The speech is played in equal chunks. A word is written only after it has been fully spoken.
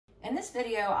this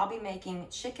video, I'll be making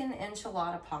chicken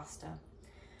enchilada pasta.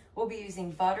 We'll be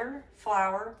using butter,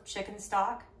 flour, chicken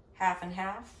stock, half and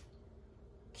half,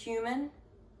 cumin,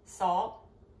 salt,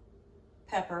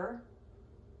 pepper,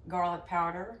 garlic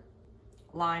powder,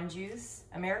 lime juice,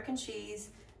 American cheese,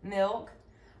 milk,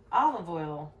 olive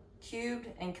oil, cubed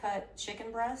and cut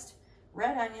chicken breast,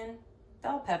 red onion,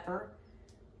 bell pepper,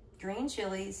 green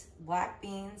chilies, black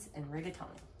beans, and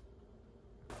rigatoni.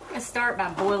 I'm going to start by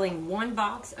boiling 1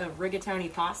 box of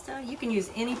rigatoni pasta. You can use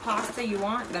any pasta you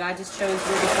want, but I just chose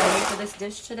rigatoni for this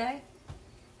dish today.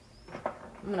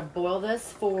 I'm going to boil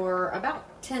this for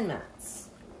about 10 minutes.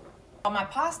 While my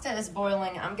pasta is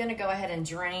boiling, I'm going to go ahead and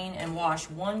drain and wash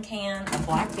 1 can of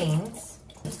black beans.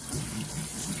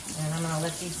 And I'm going to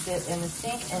let these sit in the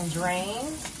sink and drain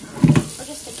for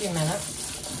just a few minutes.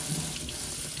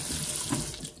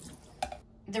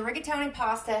 The rigatoni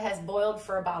pasta has boiled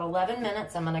for about 11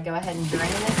 minutes. I'm going to go ahead and drain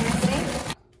this in the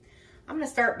sink. I'm going to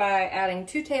start by adding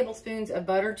 2 tablespoons of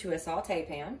butter to a saute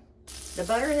pan. The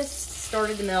butter has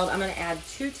started to melt. I'm going to add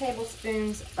 2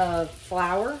 tablespoons of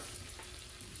flour,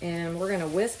 and we're going to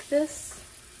whisk this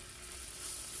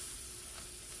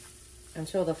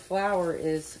until the flour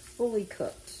is fully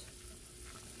cooked.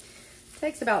 It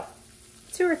takes about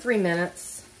 2 or 3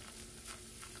 minutes.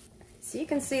 So you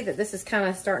can see that this is kind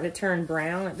of starting to turn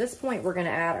brown. At this point, we're going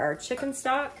to add our chicken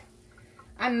stock.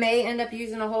 I may end up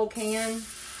using a whole can,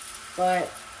 but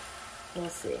we'll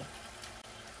see.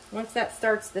 Once that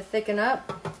starts to thicken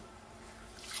up,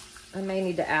 I may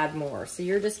need to add more. So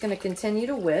you're just going to continue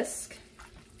to whisk.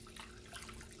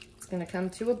 It's going to come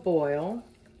to a boil.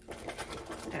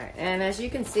 All right, and as you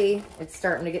can see, it's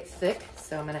starting to get thick,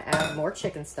 so I'm going to add more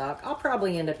chicken stock. I'll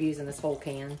probably end up using this whole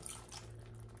can.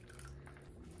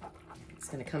 It's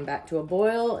going to come back to a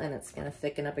boil, and it's going to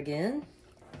thicken up again.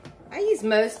 I use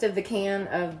most of the can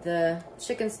of the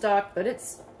chicken stock, but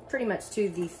it's pretty much to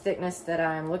the thickness that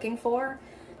I'm looking for.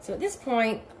 So at this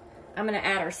point, I'm going to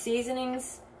add our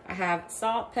seasonings. I have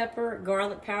salt, pepper,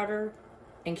 garlic powder,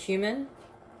 and cumin.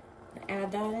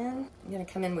 Add that in. I'm going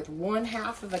to come in with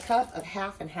 1/2 of a cup of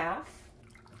half and half.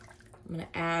 I'm going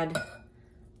to add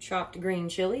chopped green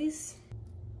chilies.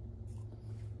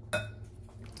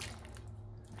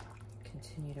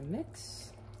 Continue to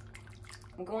mix.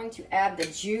 I'm going to add the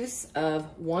juice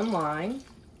of 1 lime.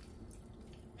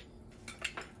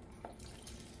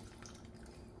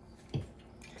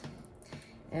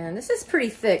 And this is pretty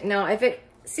thick. Now, if it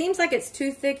seems like it's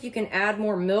too thick, you can add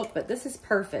more milk, but this is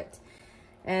perfect.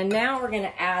 And now we're going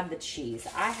to add the cheese.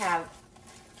 I have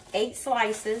 8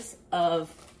 slices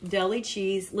of deli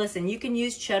cheese. Listen, you can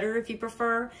use cheddar if you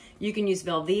prefer. You can use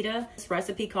Velveeta. This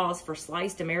recipe calls for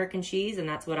sliced American cheese, and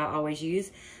that's what I always use.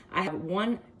 I have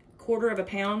 1/4 of a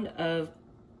pound of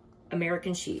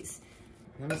American cheese.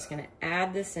 I'm just going to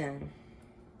add this in.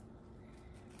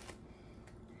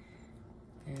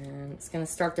 And it's going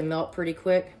to start to melt pretty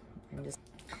quick.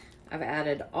 I've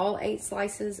added all 8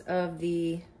 slices of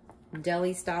the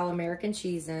deli style American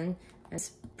cheese in.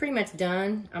 It's pretty much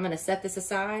done. I'm going to set this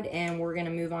aside, and we're going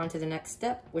to move on to the next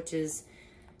step, which is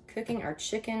cooking our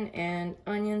chicken and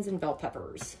onions and bell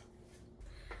peppers.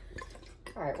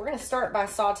 All right, we're going to start by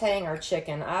sauteing our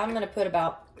chicken. I'm going to put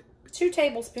about 2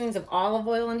 tablespoons of olive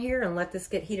oil in here and let this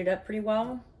get heated up pretty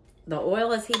well. The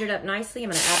oil is heated up nicely.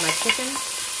 I'm going to add my chicken.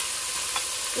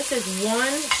 This is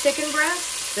 1 chicken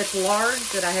breast that's large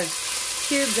that I have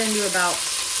cubed into about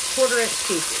 1/4 inch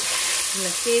pieces. I'm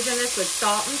going to season this with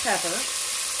salt and pepper.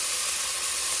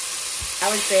 I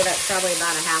would say that's probably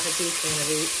about 1/2 teaspoon of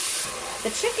each.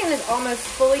 The chicken is almost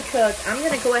fully cooked. I'm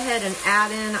going to go ahead and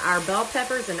add in our bell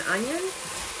peppers and onion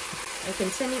and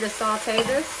continue to saute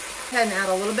this. Go ahead and add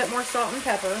a little bit more salt and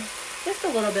pepper. Just a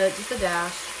little bit, just a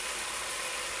dash.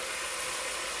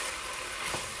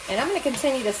 And I'm going to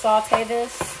continue to saute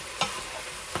this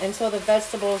until the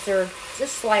vegetables are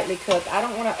just slightly cooked. I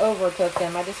don't want to overcook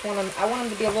them. I want them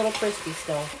to be a little crispy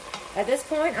still. At this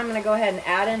point, I'm going to go ahead and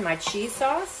add in my cheese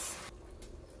sauce.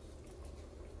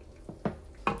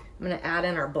 I'm going to add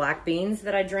in our black beans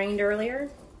that I drained earlier.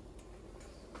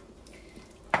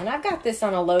 And I've got this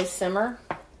on a low simmer.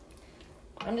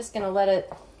 I'm just going to let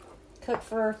it cook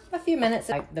for a few minutes.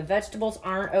 The vegetables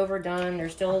aren't overdone. They're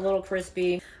still a little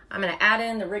crispy. I'm going to add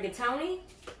in the rigatoni.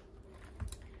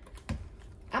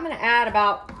 I'm going to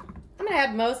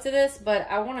add most of this, but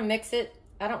I want to mix it.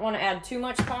 I don't want to add too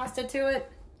much pasta to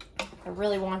it. I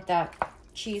really want that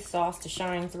cheese sauce to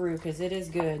shine through because it is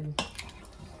good.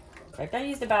 In fact, I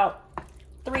used about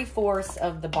 3/4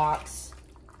 of the box.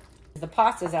 The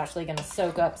pasta is actually going to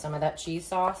soak up some of that cheese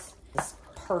sauce. It's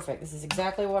perfect. This is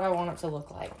exactly what I want it to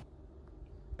look like.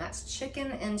 That's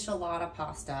chicken enchilada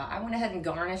pasta. I went ahead and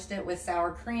garnished it with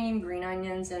sour cream, green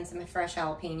onions, and some fresh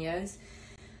jalapenos.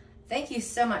 Thank you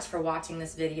so much for watching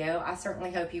this video. I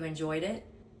certainly hope you enjoyed it.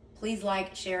 Please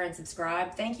like, share, and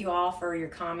subscribe. Thank you all for your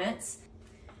comments.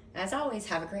 As always,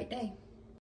 have a great day.